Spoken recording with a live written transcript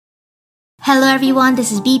Hello everyone,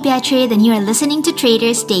 this is BPI Trade and you are listening to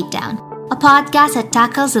Traders Takedown, a podcast that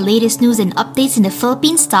tackles the latest news and updates in the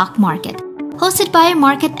Philippine stock market. Hosted by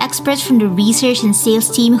market experts from the research and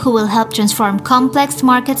sales team who will help transform complex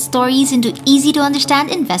market stories into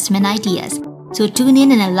easy-to-understand investment ideas. So tune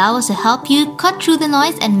in and allow us to help you cut through the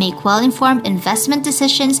noise and make well-informed investment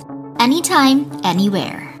decisions anytime,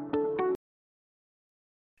 anywhere.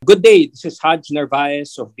 Good day, this is Haj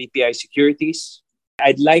Narvaez of BPI Securities.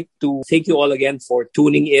 I'd like to thank you all again for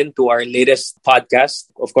tuning in to our latest podcast.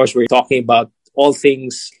 Of course, we're talking about all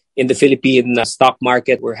things in the Philippine stock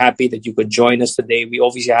market. We're happy that you could join us today. We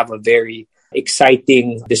obviously have a very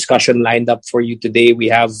exciting discussion lined up for you today. We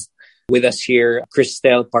have with us here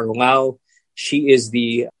Cristel Parungao. She is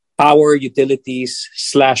the Power Utilities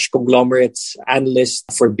 / Conglomerates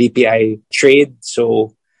Analyst for BPI Trade.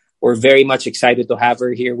 So we're very much excited to have her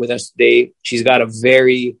here with us today. She's got a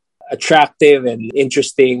very attractive and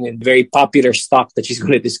interesting and very popular stock that she's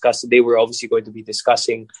going to discuss today. We're obviously going to be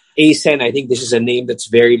discussing ACEN. I think this is a name that's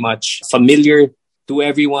very much familiar to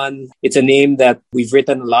everyone. It's a name that we've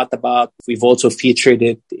written a lot about. We've also featured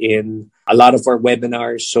it in a lot of our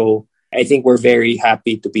webinars. So I think we're very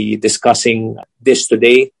happy to be discussing this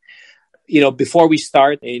today. Before we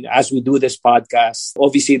start, and as we do this podcast,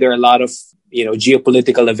 obviously there are a lot of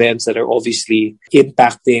geopolitical events that are obviously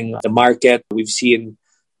impacting the market. We've seen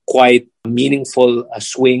quite meaningful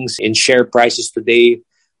swings in share prices today.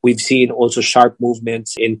 We've seen also sharp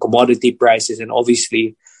movements in commodity prices. And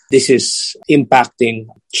obviously, this is impacting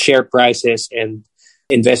share prices and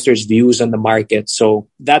investors' views on the market. So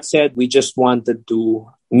that said, we just wanted to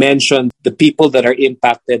mention the people that are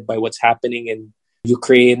impacted by what's happening in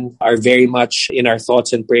Ukraine are very much in our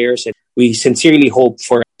thoughts and prayers. And we sincerely hope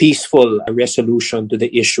for a peaceful resolution to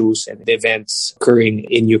the issues and the events occurring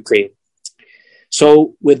in Ukraine.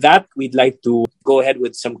 So with that, we'd like to go ahead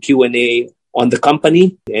with some Q&A on the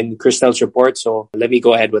company and Cristel's report. So let me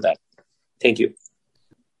go ahead with that. Thank you.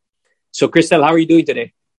 So Cristel, how are you doing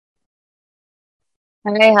today?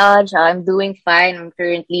 Hi, Haj. I'm doing fine. I'm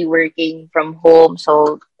currently working from home.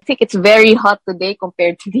 So I think it's very hot today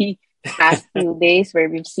compared to the past few days where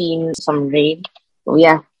we've seen some rain. So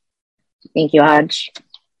yeah, thank you, Haj.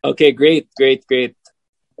 Okay, great.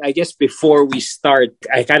 I guess before we start,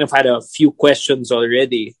 I kind of had a few questions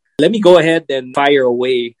already. Let me go ahead and fire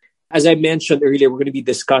away. As I mentioned earlier, we're going to be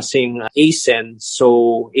discussing ACEN,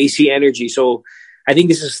 so AC Energy. So I think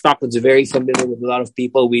this is a stock that's very familiar with a lot of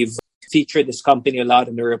people. We've featured this company a lot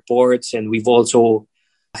in the reports, and we've also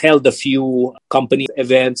held a few company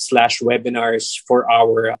events / webinars for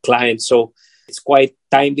our clients. So it's quite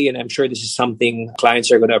timely, and I'm sure this is something clients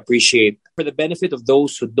are going to appreciate. For the benefit of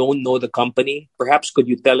those who don't know the company, perhaps could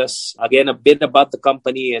you tell us again a bit about the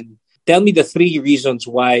company and tell me the 3 reasons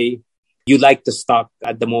why you like the stock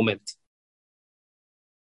at the moment?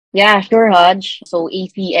 Yeah, sure, Haj. So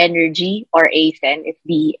AC Energy or ACEN is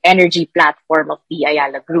the energy platform of the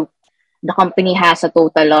Ayala Group. The company has a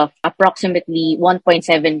total of approximately 1.7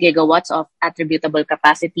 gigawatts of attributable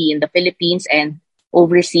capacity in the Philippines and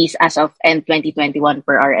overseas as of end 2021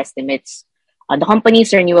 per our estimates. The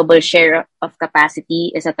company's renewable share of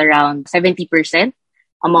capacity is at around 70%,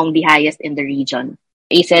 among the highest in the region.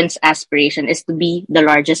 ACEN's aspiration is to be the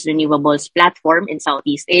largest renewables platform in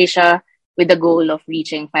Southeast Asia, with the goal of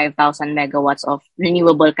reaching 5,000 megawatts of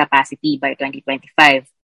renewable capacity by 2025.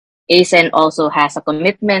 ACEN also has a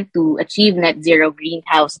commitment to achieve net zero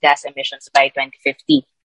greenhouse gas emissions by 2050.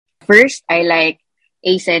 First, I like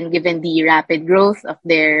ACEN given the rapid growth of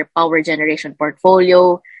their power generation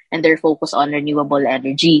portfolio and their focus on renewable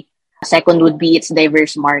energy. Second would be its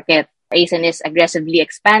diverse market. ACEN is aggressively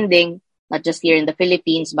expanding, not just here in the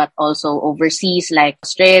Philippines, but also overseas like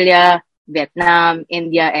Australia, Vietnam,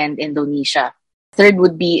 India, and Indonesia. Third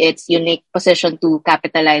would be its unique position to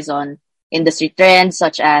capitalize on industry trends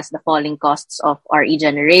such as the falling costs of RE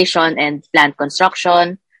generation and plant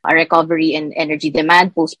construction, a recovery in energy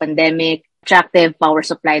demand post-pandemic, attractive power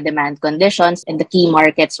supply demand conditions in the key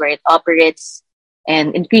markets where it operates,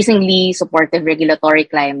 and increasingly supportive regulatory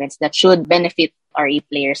climates that should benefit RE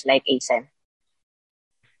players like ACEN.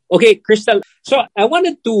 Okay, Cristel. So I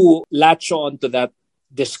wanted to latch on to that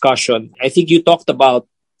discussion. I think you talked about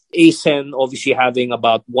ACEN obviously having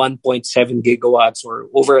about 1.7 gigawatts or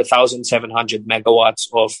over 1,700 megawatts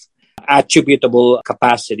of attributable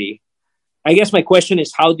capacity. I guess my question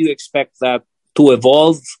is, how do you expect that to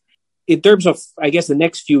evolve in terms of, I guess, the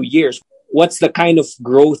next few years? What's the kind of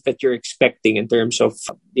growth that you're expecting in terms of,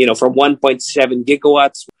 from 1.7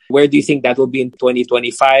 gigawatts? Where do you think that will be in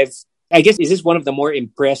 2025? I guess, is this one of the more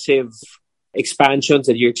impressive expansions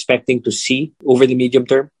that you're expecting to see over the medium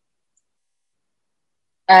term?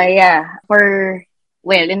 In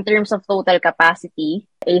terms of total capacity,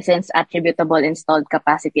 ACEN's attributable installed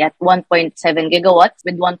capacity at 1.7 gigawatts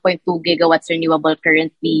with 1.2 gigawatts renewable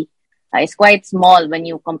currently is quite small when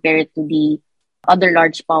you compare it to the other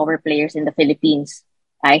large power players in the Philippines.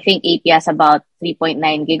 I think AP has about 3.9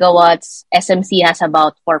 gigawatts. SMC has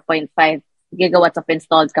about 4.5 gigawatts of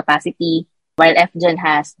installed capacity, while FGen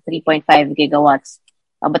has 3.5 gigawatts.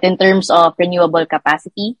 But in terms of renewable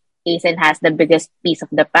capacity, ACEN has the biggest piece of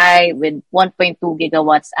the pie with 1.2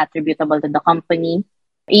 gigawatts attributable to the company.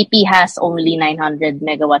 AP has only 900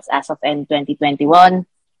 megawatts as of end 2021.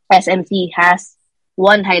 SMC has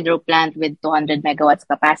one hydro plant with 200 megawatts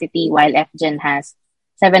capacity, while FGen has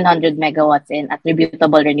 700 megawatts in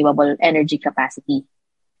attributable renewable energy capacity.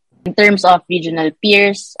 In terms of regional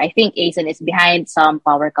peers, I think ACEN is behind some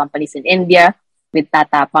power companies in India, with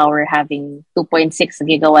Tata Power having 2.6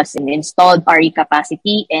 gigawatts in installed RE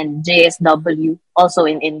capacity and JSW, also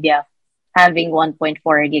in India, having 1.4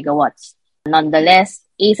 gigawatts. Nonetheless,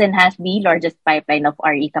 ACEN has the largest pipeline of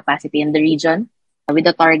RE capacity in the region, with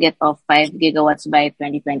a target of 5 gigawatts by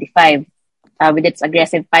 2025. With its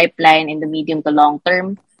aggressive pipeline in the medium to long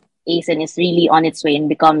term, ACEN is really on its way in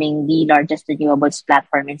becoming the largest renewables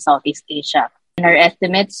platform in Southeast Asia. In our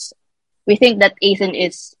estimates, we think that ACEN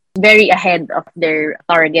is very ahead of their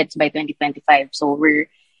targets by 2025. So we're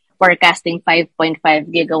forecasting 5.5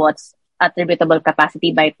 gigawatts attributable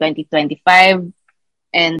capacity by 2025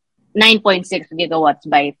 and 9.6 gigawatts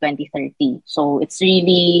by 2030. So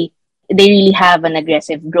they really have an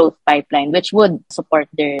aggressive growth pipeline, which would support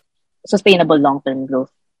their sustainable long-term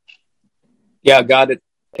growth. Yeah, got it.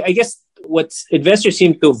 I guess what investors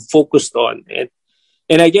seem to have focused on,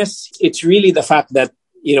 and I guess it's really the fact that,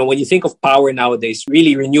 when you think of power nowadays,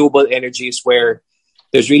 really renewable energy is where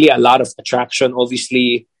there's really a lot of attraction.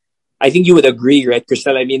 Obviously, I think you would agree, right,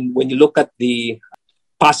 Crystal? I mean, when you look at the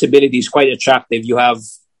possibilities, quite attractive. You have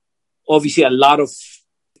obviously a lot of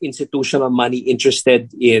institutional money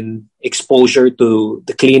interested in exposure to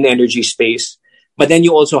the clean energy space. But then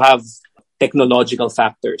you also have technological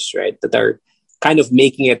factors, right, that are kind of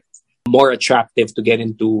making it more attractive to get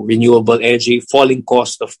into renewable energy, falling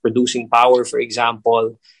cost of producing power, for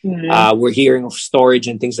example. We're hearing of storage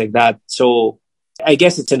and things like that. So I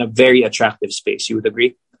guess it's in a very attractive space. You would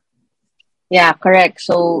agree? Yeah, correct.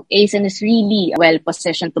 So ACEN is really well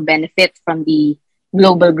positioned to benefit from the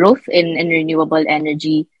global growth in renewable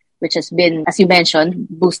energy, which has been, as you mentioned,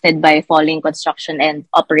 boosted by falling construction and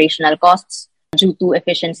operational costs due to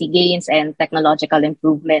efficiency gains and technological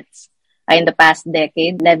improvements. In the past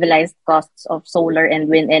decade, levelized costs of solar and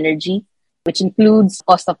wind energy, which includes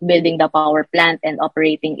cost of building the power plant and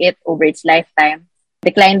operating it over its lifetime,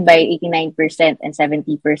 declined by 89% and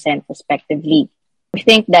 70% respectively. We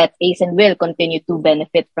think that ACEN will continue to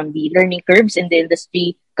benefit from the learning curves in the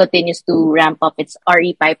industry, continues to ramp up its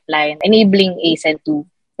RE pipeline, enabling ACEN to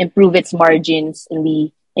improve its margins in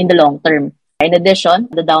the long term. In addition,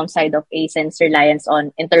 the downside of ACEN's reliance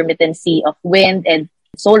on intermittency of wind and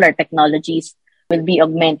solar technologies will be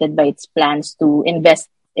augmented by its plans to invest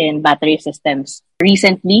in battery systems.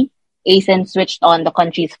 Recently, ACEN switched on the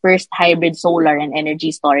country's first hybrid solar and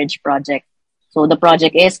energy storage project. So the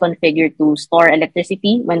project is configured to store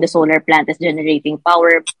electricity when the solar plant is generating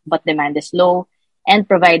power but demand is low, and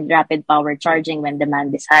provide rapid power charging when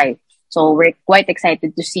demand is high. So we're quite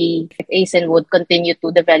excited to see if ACEN would continue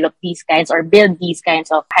to develop these kinds or build these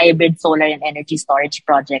kinds of hybrid solar and energy storage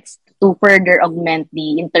projects to further augment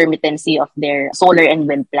the intermittency of their solar and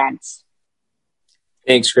wind plants.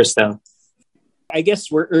 Thanks, Crystal. I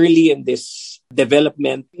guess we're early in this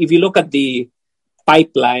development. If you look at the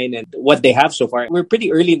pipeline and what they have so far, we're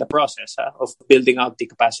pretty early in the process of building out the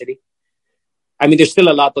capacity. I mean, there's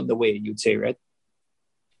still a lot on the way, you'd say, right?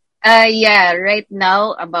 Right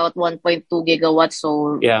now, about 1.2 gigawatts.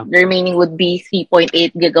 So the remaining would be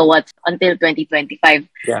 3.8 gigawatts until 2025.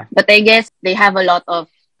 Yeah. But I guess they have a lot of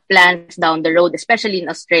plans down the road, especially in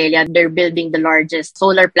Australia. They're building the largest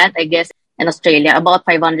solar plant, I guess, in Australia, about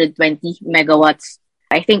 520 megawatts.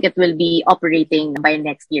 I think it will be operating by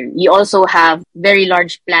next year. You also have very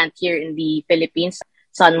large plant here in the Philippines,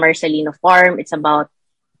 San Marcelino Farm. It's about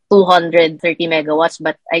 230 megawatts,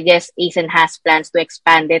 but I guess ACEN has plans to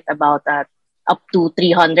expand it about up to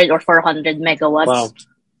 300 or 400 megawatts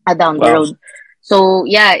down the road. So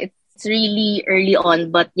it's really early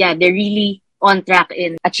on, but they're really on track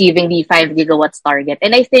in achieving the 5 gigawatts target.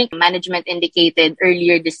 And I think management indicated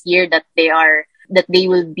earlier this year that they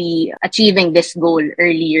will be achieving this goal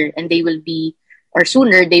earlier, and they will be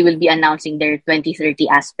announcing their 2030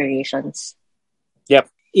 aspirations. Yep.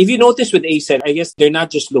 If you notice with ACEN, I guess they're not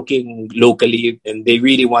just looking locally, and they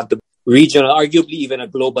really want to regional, arguably even a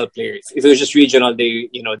global player. If it was just regional, they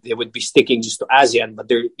would be sticking just to ASEAN, but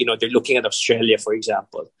they're looking at Australia, for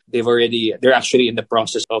example. They're actually in the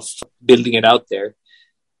process of building it out there.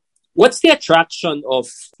 What's the attraction of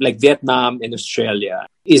like Vietnam and Australia?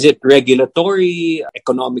 Is it regulatory,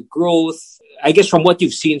 economic growth? I guess from what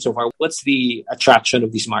you've seen so far, what's the attraction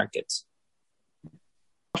of these markets?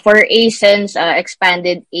 For ACEN's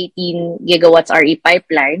expanded 18 gigawatts RE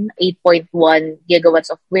pipeline, 8.1 gigawatts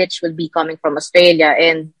of which will be coming from Australia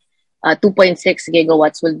and 2.6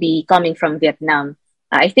 gigawatts will be coming from Vietnam.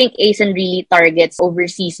 I think ACEN really targets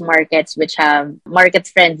overseas markets which have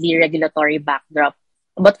market-friendly regulatory backdrop.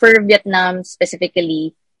 But for Vietnam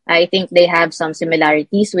specifically, I think they have some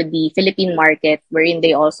similarities with the Philippine market wherein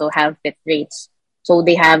they also have FIT rates. So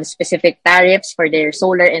they have specific tariffs for their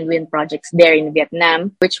solar and wind projects there in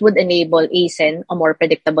Vietnam, which would enable ACEN a more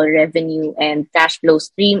predictable revenue and cash flow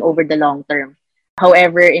stream over the long term.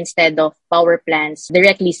 However, instead of power plants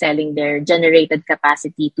directly selling their generated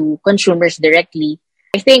capacity to consumers directly,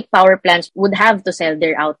 I think power plants would have to sell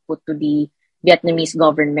their output to the Vietnamese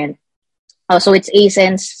government. So it's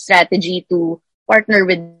ACEN's strategy to partner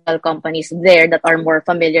with companies there that are more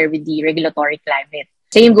familiar with the regulatory climate.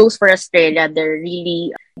 Same goes for Australia. They're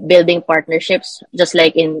really building partnerships, just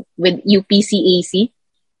like with UPCAC.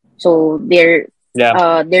 So they're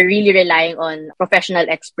really relying on professional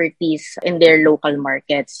expertise in their local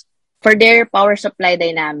markets. For their power supply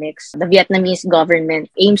dynamics, the Vietnamese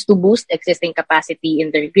government aims to boost existing capacity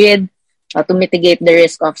in their grid to mitigate the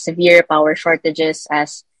risk of severe power shortages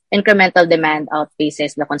as incremental demand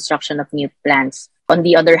outpaces the construction of new plants. On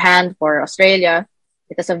the other hand, for Australia,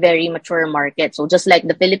 it is a very mature market. So just like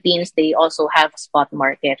the Philippines, they also have a spot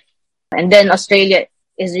market. And then Australia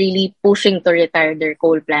is really pushing to retire their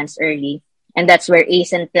coal plants early. And that's where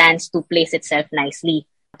ACEN plans to place itself nicely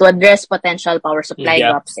to address potential power supply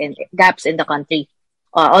gaps in the country.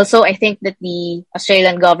 Also, I think that the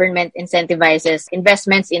Australian government incentivizes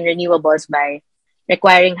investments in renewables by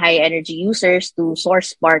requiring high energy users to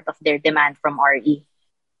source part of their demand from RE.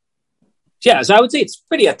 Yeah, so I would say it's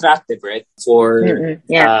pretty attractive, right, for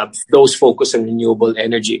those focused on renewable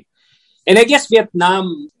energy. And I guess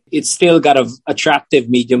Vietnam, it's still got an attractive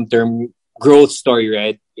medium-term growth story,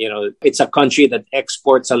 right? You know, it's a country that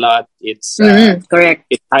exports a lot. It's correct.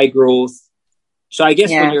 It's high growth. So I guess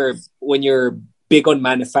when you're big on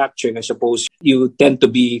manufacturing, I suppose you tend to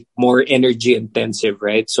be more energy intensive,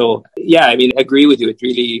 right? So yeah, I mean, I agree with you. It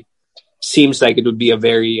really seems like it would be a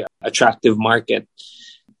very attractive market.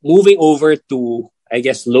 Moving over to, I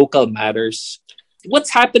guess, local matters. What's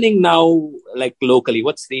happening now, like locally?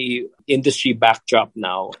 What's the industry backdrop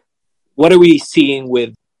now? What are we seeing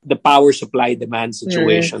with the power supply demand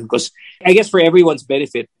situation? Because I guess for everyone's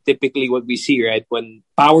benefit, typically what we see, right, when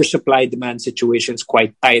power supply demand situation is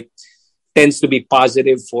quite tight, tends to be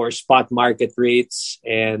positive for spot market rates.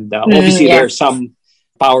 And obviously there are some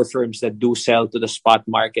power firms that do sell to the spot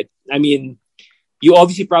market. I mean, you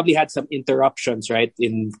obviously probably had some interruptions, right,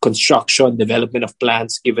 in construction, development of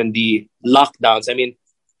plants, given the lockdowns. I mean,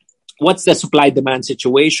 what's the supply-demand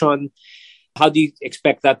situation? How do you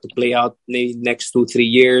expect that to play out in the next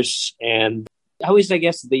 2-3 years? And how is, I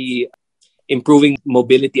guess, the improving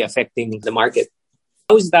mobility affecting the market?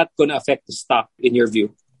 How is that going to affect the stock, in your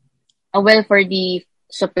view? Well, for the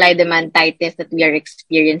supply-demand tightness that we are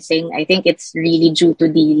experiencing, I think it's really due to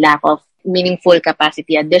the lack of meaningful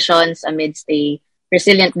capacity additions amidst a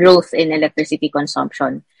resilient growth in electricity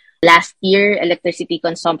consumption. Last year, electricity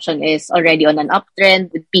consumption is already on an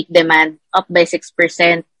uptrend with peak demand up by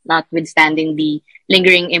 6%, notwithstanding the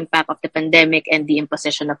lingering impact of the pandemic and the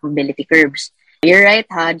imposition of mobility curbs. You're right,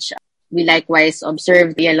 Haj. We likewise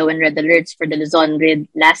observed yellow and red alerts for the Luzon grid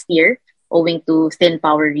last year, owing to thin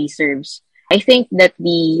power reserves. I think that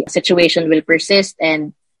the situation will persist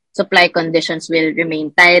and supply conditions will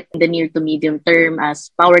remain tight in the near to medium term as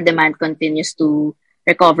power demand continues to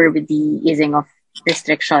recover with the easing of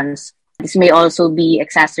restrictions. This may also be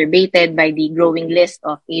exacerbated by the growing list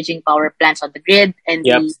of aging power plants on the grid and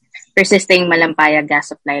the persisting Malampaya gas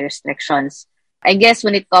supply restrictions. I guess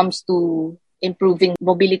when it comes to improving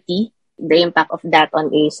mobility, the impact of that on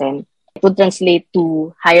ACEN, it would translate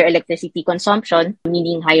to higher electricity consumption,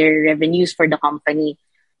 meaning higher revenues for the company.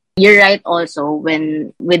 You're right also,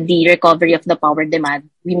 when with the recovery of the power demand,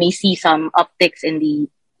 we may see some upticks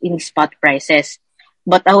in spot prices.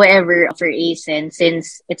 But however, for ACEN,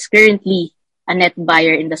 since it's currently a net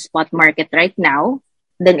buyer in the spot market right now,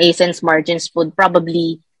 then ACEN's margins would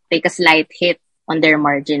probably take a slight hit on their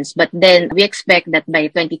margins. But then we expect that by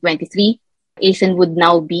 2023, ACEN would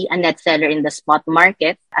now be a net seller in the spot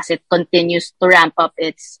market as it continues to ramp up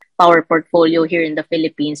its power portfolio here in the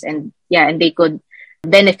Philippines. And yeah, and they could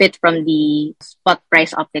benefit from the spot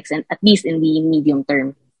price optics and at least in the medium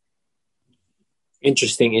term.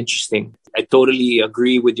 Interesting, interesting. I totally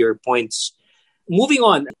agree with your points. Moving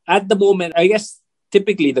on, at the moment, I guess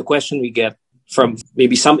typically the question we get from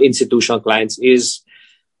maybe some institutional clients is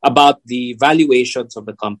about the valuations of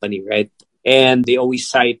the company, right? And they always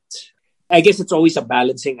cite, I guess it's always a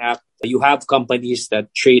balancing act. You have companies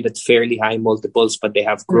that trade at fairly high multiples, but they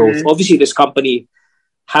have growth. Mm-hmm. Obviously, this company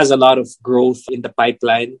has a lot of growth in the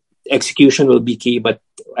pipeline. Execution will be key, but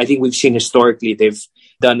I think we've seen historically they've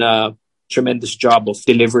done a tremendous job of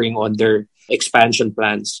delivering on their expansion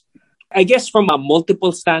plans. I guess from a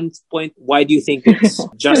multiple standpoint, why do you think it's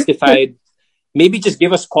justified? Maybe just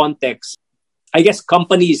give us context. I guess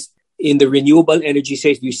companies in the renewable energy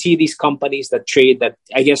space, do you see these companies that trade at,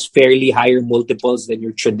 I guess, fairly higher multiples than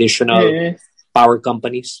your traditional power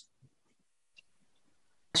companies?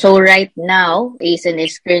 So right now, ACEN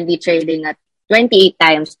is currently trading at 28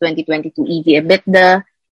 times 2022 EV EBITDA,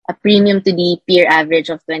 a premium to the peer average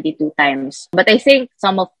of 22 times. But I think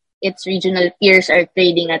some of its regional peers are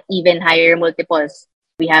trading at even higher multiples.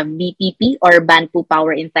 We have BPP or Banpu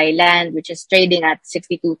Power in Thailand, which is trading at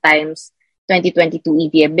 62 times 2022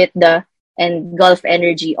 EV EBITDA, and Gulf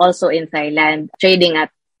Energy also in Thailand, trading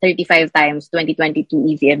at 35 times 2022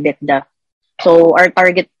 EV EBITDA. So our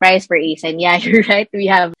target price for ACEN, yeah, you're right. We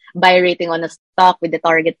have buy rating on a stock with the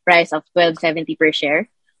target price of 12.70 per share.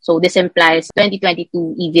 So this implies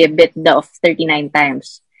 2022 EV EBITDA of 39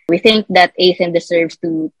 times. We think that ACEN deserves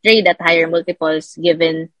to trade at higher multiples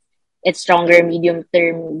given its stronger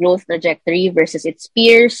medium-term growth trajectory versus its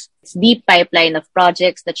peers, its deep pipeline of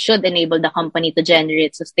projects that should enable the company to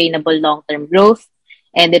generate sustainable long-term growth,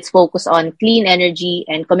 and its focus on clean energy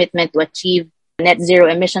and commitment to achieve net zero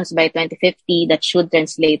emissions by 2050 that should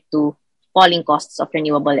translate to falling costs of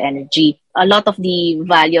renewable energy. A lot of the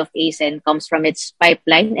value of ACEN comes from its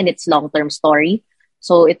pipeline and its long-term story.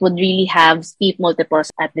 So it would really have steep multiples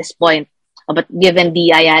at this point. But given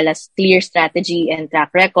the Ayala's clear strategy and track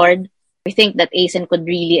record, we think that ACEN could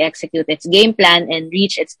really execute its game plan and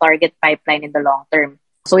reach its target pipeline in the long term.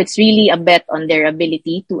 So it's really a bet on their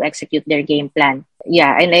ability to execute their game plan.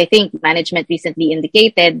 Yeah, and I think management recently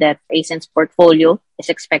indicated that ACEN's portfolio is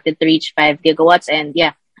expected to reach 5 gigawatts. And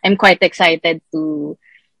yeah, I'm quite excited to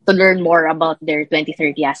learn more about their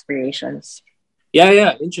 2030 aspirations.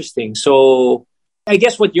 Yeah, interesting. So I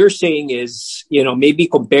guess what you're saying is, maybe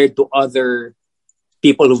compared to other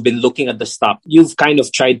people who've been looking at the stock, you've kind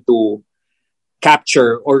of tried to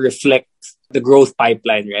capture or reflect the growth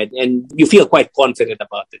pipeline, right? And you feel quite confident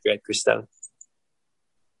about it, right, Crystal?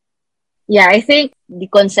 Yeah, I think the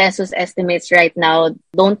consensus estimates right now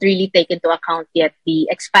don't really take into account yet the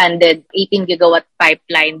expanded 18 gigawatt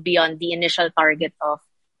pipeline beyond the initial target of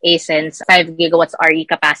ACEN's 5 gigawatts RE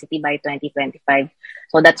capacity by 2025.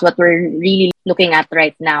 So that's what we're really looking at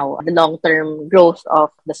right now, the long-term growth of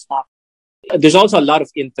the stock. There's also a lot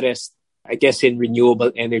of interest, I guess, in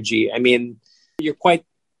renewable energy. I mean, you're quite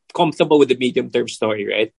comfortable with the medium-term story,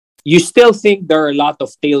 right? You still think there are a lot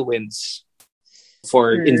of tailwinds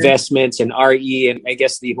for investments in RE and I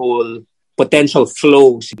guess the whole potential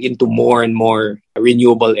flows into more and more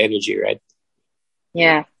renewable energy, right?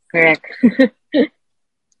 Yeah, correct.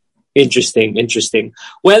 Interesting.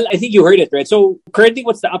 Well, I think you heard it, right? So currently,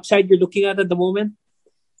 what's the upside you're looking at the moment?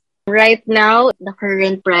 Right now, the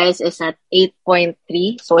current price is at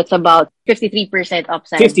 8.3. So it's about 53%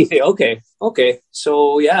 upside. 53, okay.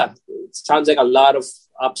 So yeah, it sounds like a lot of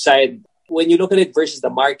upside. When you look at it versus the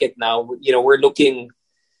market now, we're looking,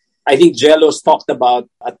 I think Jello's talked about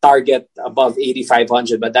a target above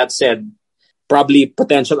 8,500, but that said, probably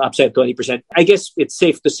potential upside 20%. I guess it's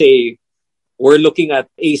safe to say we're looking at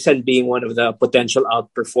ACEN being one of the potential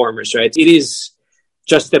outperformers, right? It is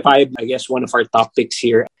justified, I guess, one of our top picks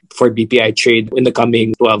here for BPI Trade in the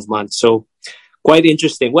coming 12 months. So quite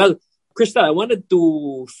interesting. Well, Krista, I wanted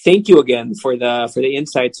to thank you again for the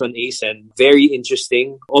insights on ACEN. Very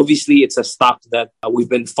interesting. Obviously, it's a stock that we've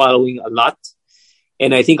been following a lot.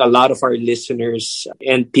 And I think a lot of our listeners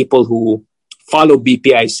and people who follow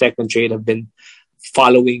BPI Second Trade have been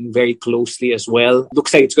following very closely as well.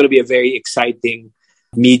 Looks like it's going to be a very exciting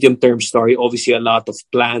medium-term story. Obviously, a lot of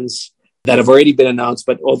plans that have already been announced,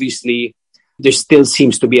 but obviously there still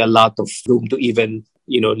seems to be a lot of room to even,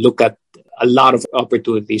 look at a lot of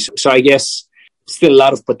opportunities. So I guess still a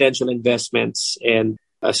lot of potential investments and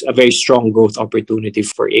a very strong growth opportunity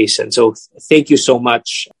for ACEN. So thank you so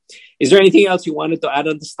much. Is there anything else you wanted to add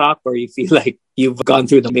on the stock, or you feel like you've gone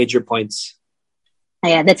through the major points?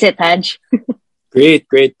 Yeah, that's it, Haj. Great,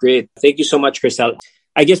 great, great. Thank you so much, Crystal.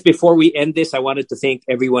 I guess before we end this, I wanted to thank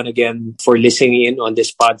everyone again for listening in on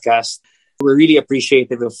this podcast. We're really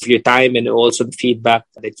appreciative of your time and also the feedback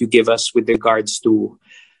that you give us with regards to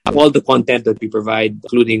all the content that we provide,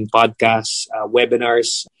 including podcasts,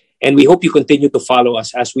 webinars. And we hope you continue to follow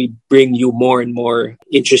us as we bring you more and more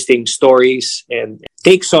interesting stories and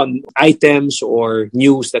takes on items or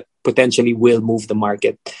news that potentially will move the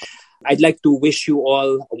market. I'd like to wish you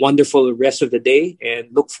all a wonderful rest of the day and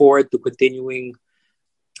look forward to continuing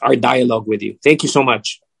our dialogue with you. Thank you so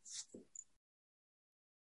much.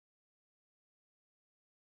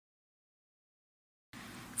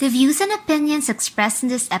 The views and opinions expressed in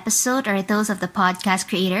this episode are those of the podcast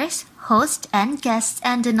creators, host, and guests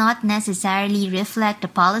and do not necessarily reflect the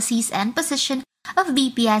policies and position of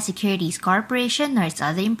BPI Securities Corporation nor its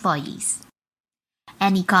other employees.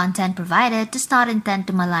 Any content provided does not intend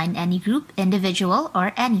to malign any group, individual,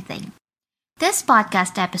 or anything. This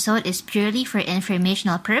podcast episode is purely for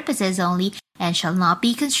informational purposes only and shall not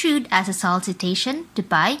be construed as a solicitation to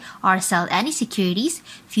buy or sell any securities,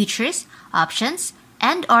 futures, options,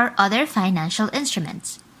 and/or other financial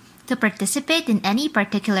instruments, to participate in any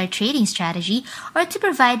particular trading strategy, or to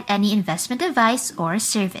provide any investment advice or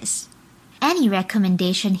service. Any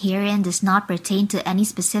recommendation herein does not pertain to any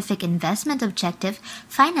specific investment objective,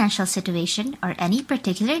 financial situation, or any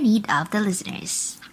particular need of the listeners.